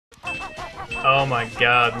Oh my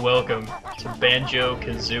god, welcome to Banjo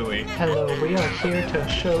Kazooie. Hello, we are here to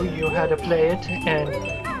show you how to play it and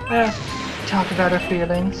talk about our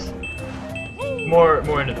feelings. More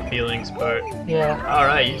into the feelings part. Yeah.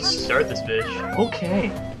 Alright, you start this bitch. Okay.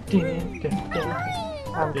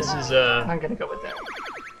 I'm gonna go with that.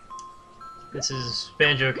 This is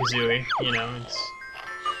Banjo Kazooie, you know,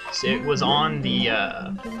 it was on the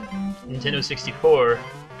Nintendo 64.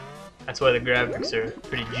 That's why the graphics are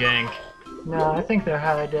pretty jank. No, I think they're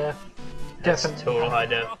high def. That's Definitely. total high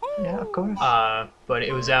def. Yeah, of course. But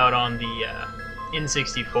it was out on the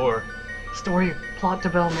N64. Story, plot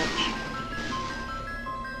development.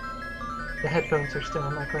 The headphones are still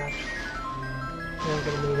in my crotch. I'm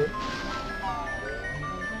gonna move it.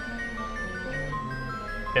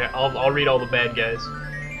 Yeah, I'll read all the bad guys.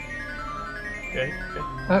 Okay.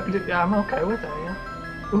 I'm okay with that, yeah.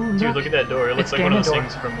 Ooh, Dude, look at that door. It looks It's like one of those Ganondorf.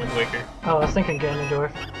 things from Wind Waker. Oh, I was thinking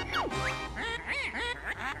Ganondorf.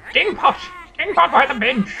 Dingpot! Dingpot by the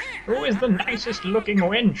bench! Who is the nicest looking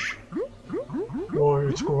wench? Why,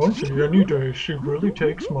 it's Grumpy any day. She really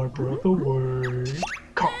takes my breath away.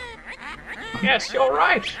 Cough. Yes, you're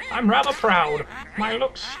right. I'm rather proud. My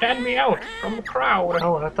looks stand me out from the crowd.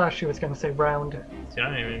 Oh, I thought she was gonna say round. I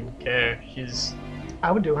don't even care.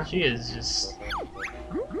 I would do her. She is just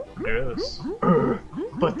gross.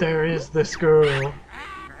 But there is this girl.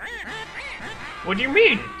 What do you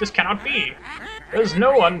mean? This cannot be. There's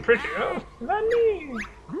no one prettier than me.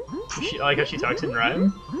 I like how she talks in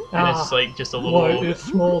rhyme, and it's like just a little. Why, it's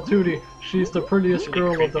Small Tootie. She's the prettiest Really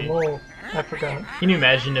girl of them creepy. all. I forgot. Can you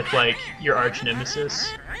imagine if like your arch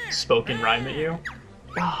nemesis spoke in rhyme at you?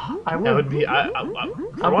 I would. That would be. I'd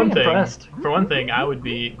For be impressed. one thing, I would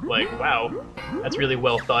be like, wow, that's really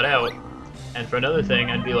well thought out. And for another thing,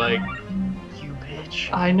 I'd be like, you bitch.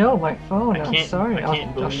 I know, my phone. I I'm can't- sorry. I can't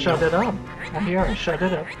I'll believe- shut it up. I shut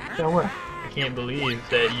it up. Don't worry. I can't believe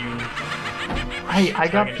that you. I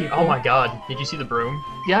got people. Oh my god! Did you see the broom?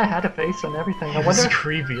 Yeah, I had a face and everything. I It was wonder.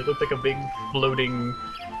 creepy. It looked like a big floating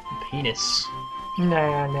penis.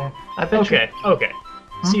 Nah. I bet you. Okay.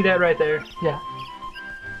 See that right there? Yeah.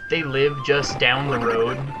 They live just down the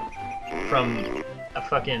road from a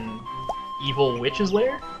fucking evil witch's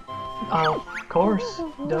lair? Of course.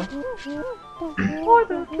 Duh.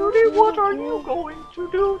 Mother Tootie, what are you going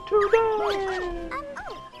to do today?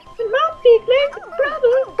 In my piglet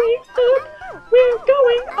brother, we're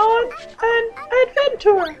going on an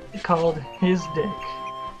adventure called His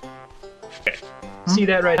Dick. See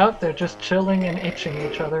that right Out there just chilling and itching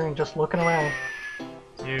each other and just looking around.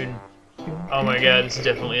 Dude. Oh my god, this is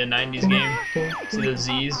definitely a 90s game. See those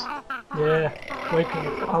Z's? Yeah. Wake up.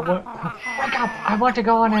 Wake up! I want to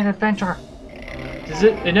go on an adventure. Does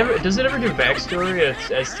it ever give backstory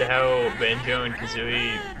as to how Banjo and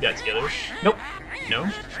Kazooie got together? Nope. No?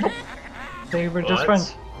 They were Well, just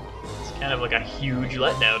friends. It's kind of like a huge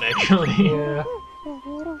letdown, actually. Yeah.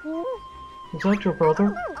 Is that your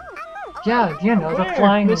brother? Yeah, you know, the Where,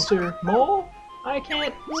 flying... Mr. Mole? I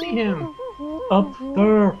can't see him. Up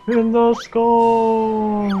there in the sky!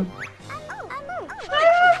 I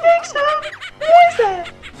don't think so. Who is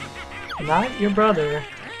that? Not your brother.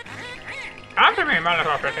 Come to me, my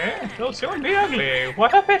little pretty. You'll soon be ugly.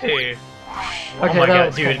 What a pity. Oh Okay, my that god,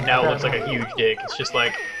 was dude, kinda- now it that looks like was- a huge dick. It's just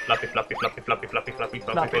like floppy, floppy, floppy, floppy, floppy, floppy,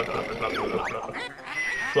 floppy, floppy, floppy, floppy,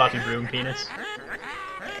 floppy broom penis.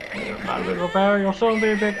 My little bear, you'll soon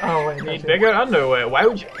be big. Oh, wait. Need that's it. bigger underwear. Why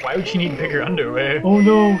would she need bigger underwear? Oh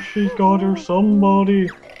no, she's got her somebody.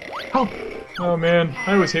 Help! Oh man,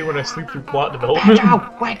 I always hate when I sleep through plot development.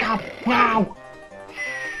 Banjo, wake up now!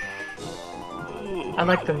 I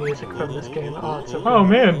like the music from this game. Oh, it's so Oh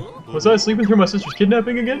man, was I sleeping through my sister's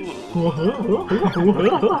kidnapping again?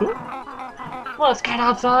 Let's get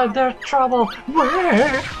outside, there's trouble!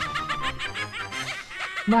 Where?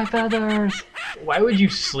 My feathers! Why would you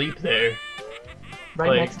sleep there? Right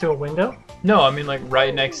Like- next to a window? No, I mean like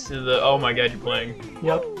right next to the. Oh my god, you're playing.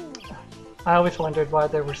 Yep. I always wondered why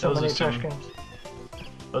there were so Those many are trash some- games.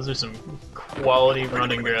 Those are some quality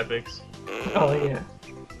running graphics. Oh yeah.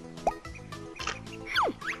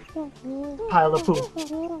 Pile of poop.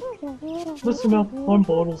 Listen up, I'm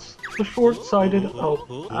Bottles, the short-sighted elf.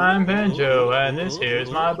 I'm Banjo, and this here's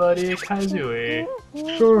my buddy Kazooie.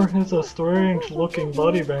 Sure, it's a strange-looking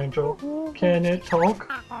buddy, Banjo. Can it talk?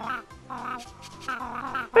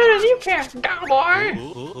 Better than you can, cowboy.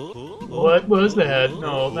 What was that?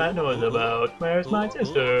 No, that noise about. Where's my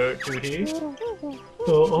sister, Tootie?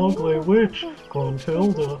 The ugly witch,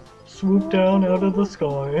 Gruntilda, swooped down out of the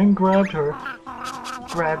sky and grabbed her.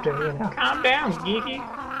 You know. Calm down,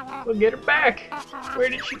 geeky. We'll get her back. Where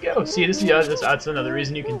did she go? See, that's another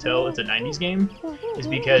reason you can tell it's a 90s game, is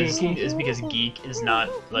because geek is not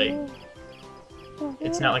like,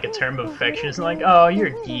 it's not like a term of affection. It's not like, oh, you're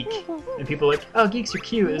a geek, and people are like, oh, geeks are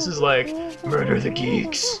cute. This is like, murder the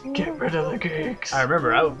geeks, Get rid of the geeks. I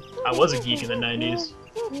remember I was a geek in the 90s.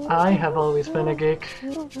 I have always been a geek,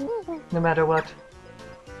 no matter what.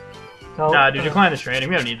 Oh, Nah, dude, decline the training.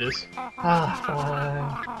 We don't need this.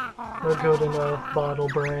 Fine. We're good enough, bottle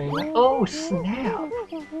brain. Oh, snap!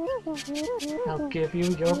 I'll give you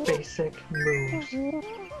your basic moves.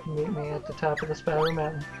 Meet me at the top of the Spiral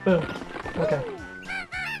Mountain. Boom. Okay.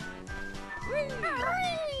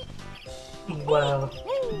 Wow.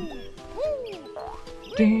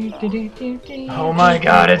 Oh my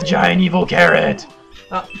god, it's giant evil carrot!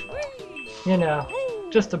 You know,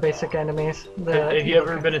 just the basic enemies. Have you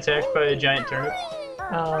ever been attacked by a giant turnip?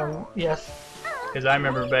 Yes. Because I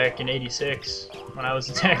remember back in '86 when I was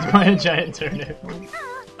attacked by a giant turnip.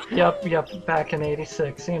 Yep, back in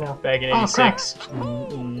 '86, you know. Back in '86.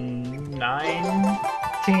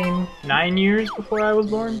 9 years before I was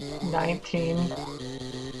born? 19.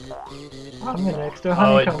 I'm the next to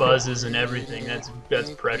Oh, it honeycomb. buzzes and everything. That's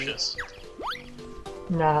precious.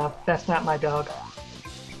 Nah, that's not my dog.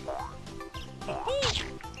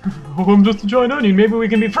 Oh, I'm just a giant onion. Maybe we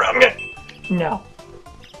can be friends. No.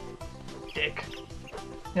 Dick.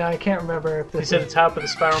 Yeah, I can't remember if this He's at the top of the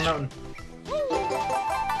Spiral Mountain.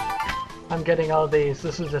 I'm getting all these.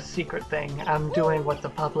 This is a secret thing. I'm doing what the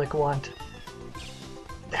public want.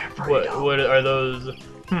 They're free. What are those?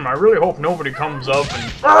 I really hope nobody comes up and...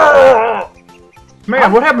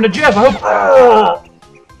 Man, what happened to Jeff? I hope...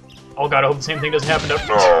 Oh god, I hope the same thing doesn't happen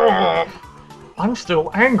to... I'm still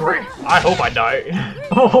angry. I hope I die.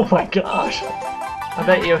 Oh my gosh. I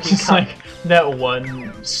bet you Just like that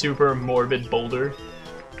one super morbid boulder.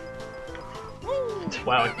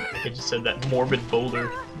 Wow, I just said that. Morbid boulder.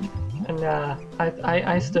 And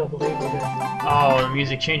I still believe in it. Oh, the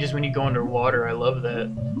music changes when you go underwater. I love that.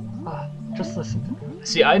 Just listen to it.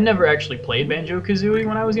 See, I never actually played Banjo Kazooie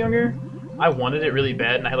when I was younger. I wanted it really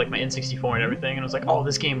bad, and I had like my N64 and everything, and I was like, oh,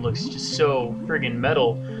 this game looks just so friggin'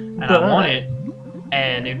 metal, and I want it,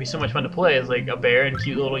 and it'd be so much fun to play as like a bear in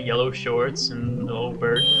cute little yellow shorts and a little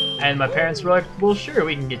bird. And my parents were like, well, sure,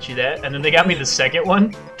 we can get you that. And then they got me the second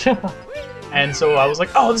one, and so I was like,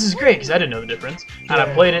 oh, this is great, because I didn't know the difference. And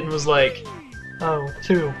I played it and was like, oh,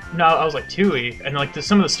 2. no, I was like 2-y, and like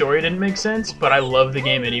some of the story didn't make sense, but I loved the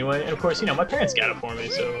game anyway. And of course, you know, my parents got it for me,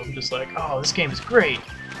 so I'm just like, oh, this game is great.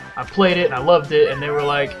 I played it and I loved it, and they were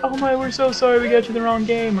like, oh my, we're so sorry we got you the wrong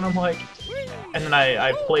game. And I'm like, and then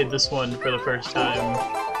I played this one for the first time.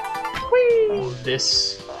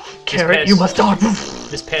 This Carrot, you must die.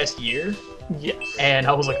 This past year. Yes. And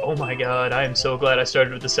I was like, oh my god, I am so glad I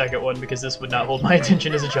started with the second one, because this would not hold my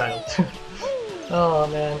attention as a child. Oh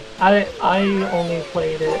man, I only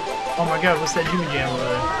played it. Oh my god, what's that Jimmy Jam over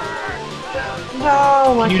there?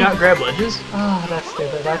 No, Can you not grab ledges? Oh, that's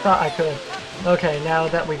stupid. I thought I could. Okay, now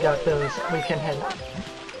that we got those, we can head out.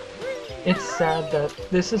 It's sad that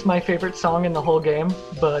this is my favorite song in the whole game,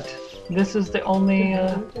 but this is the only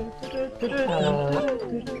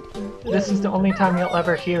this is the only time you'll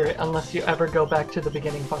ever hear it, unless you ever go back to the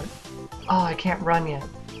beginning part. Oh, I can't run yet.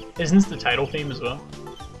 Isn't this the title theme as well?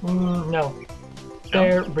 No.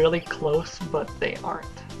 They're really close, but they aren't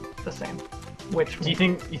the same. Which Do you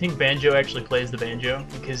think Banjo actually plays the banjo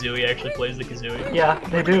and Kazooie actually plays the kazooie? Yeah,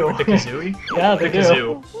 they do. The kazooie? Yeah, they the do.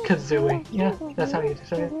 kazoo. Kazooie. Yeah, that's how you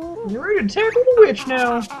say it. You're ready to tackle the witch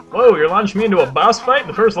now. Whoa, you're launching me into a boss fight in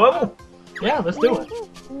the first level? Yeah, let's do it.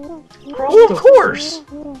 Well, of course.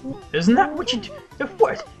 Isn't that what you do?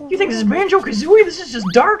 What? You think this is Banjo Kazooie? This is just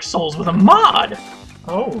Dark Souls with a mod.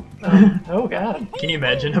 Oh. Oh god. Can you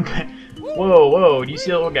imagine him? Whoa, do you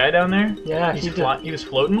see that little guy down there? Yeah, he was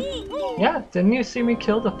floating? Yeah, didn't you see me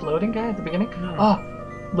kill the floating guy at the beginning? Oh,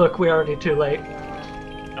 look, we're already too late.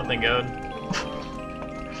 Oh, thank god.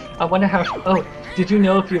 I wonder how... Oh, did you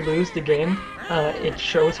know if you lose the game, it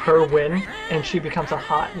shows her win, and she becomes a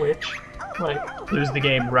hot witch? Like... Lose the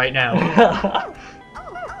game right now.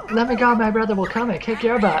 Let me go, my brother will come and kick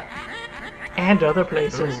your butt. And other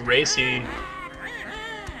places. Ooh, racy.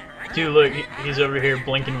 Dude, look, he's over here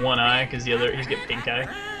blinking one eye because he's got pink eye.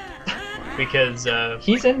 Because,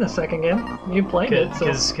 he's in the second game. You played it, so...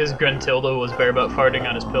 Because Gruntilda was bare about farting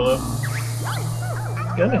on his pillow.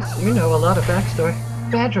 Goodness, you know a lot of backstory.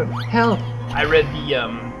 Banjo, help! I read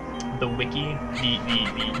the wiki,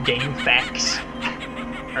 the game facts.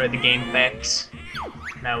 I read the game facts.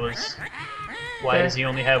 And that was... Why does he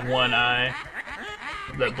only have one eye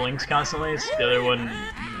that blinks constantly? It's the other one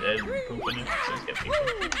poop in it, so he's got pink.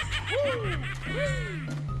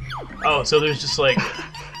 Oh, so there's just like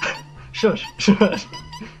Shush, shush.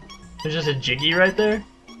 there's just a Jiggy right there.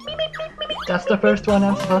 That's the first one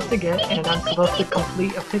I'm supposed to get, and I'm supposed to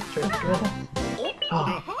complete a picture.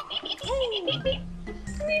 Oh,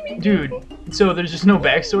 Dude, so there's just no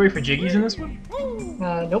backstory for Jiggies in this one?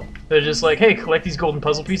 nope. They're just like, hey, collect these golden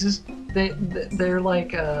puzzle pieces. They're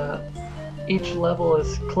like, each level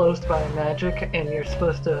is closed by magic, and you're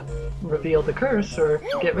supposed to reveal the curse or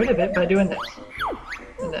get rid of it by doing this.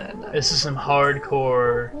 And then, This is some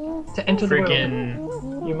hardcore to enter the freaking...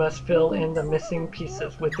 world, you must fill in the missing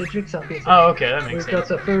pieces with the jigsaw pieces. Oh, okay, that makes We've sense.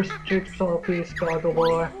 got the first jigsaw piece, blah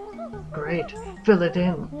blah. Great, fill it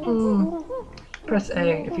in. Press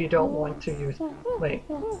A if you don't want to use. Wait.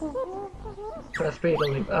 Press B to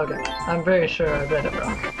leave. Okay, I'm very sure I read it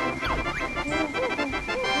wrong.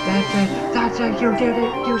 That's it. That's it. You did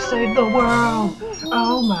it. You saved the world.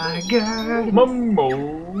 Oh my god.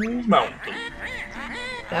 Mumbo's Mountain.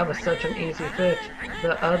 That was such an easy fix.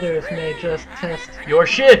 The others may just test. Your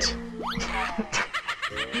shit!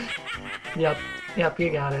 Yep,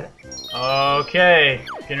 you got it. Okay,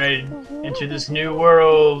 getting ready to enter this new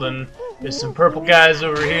world, and there's some purple guys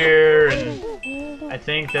over here, and I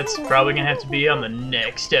think that's probably gonna have to be on the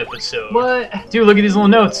next episode. What? Dude, look at these little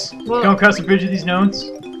notes. What? Going across the bridge with these notes.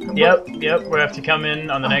 Yep, we'll have to come in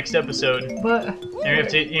on the next episode. What? You have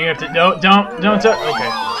to, don't touch, okay.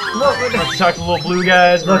 What? We're gonna talk to the little blue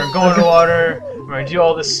guys, we're gonna go in the water, we're gonna do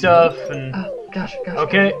all this stuff, and... Gosh.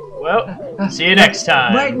 Okay, well, see you next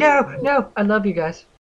time. Wait, no, I love you guys.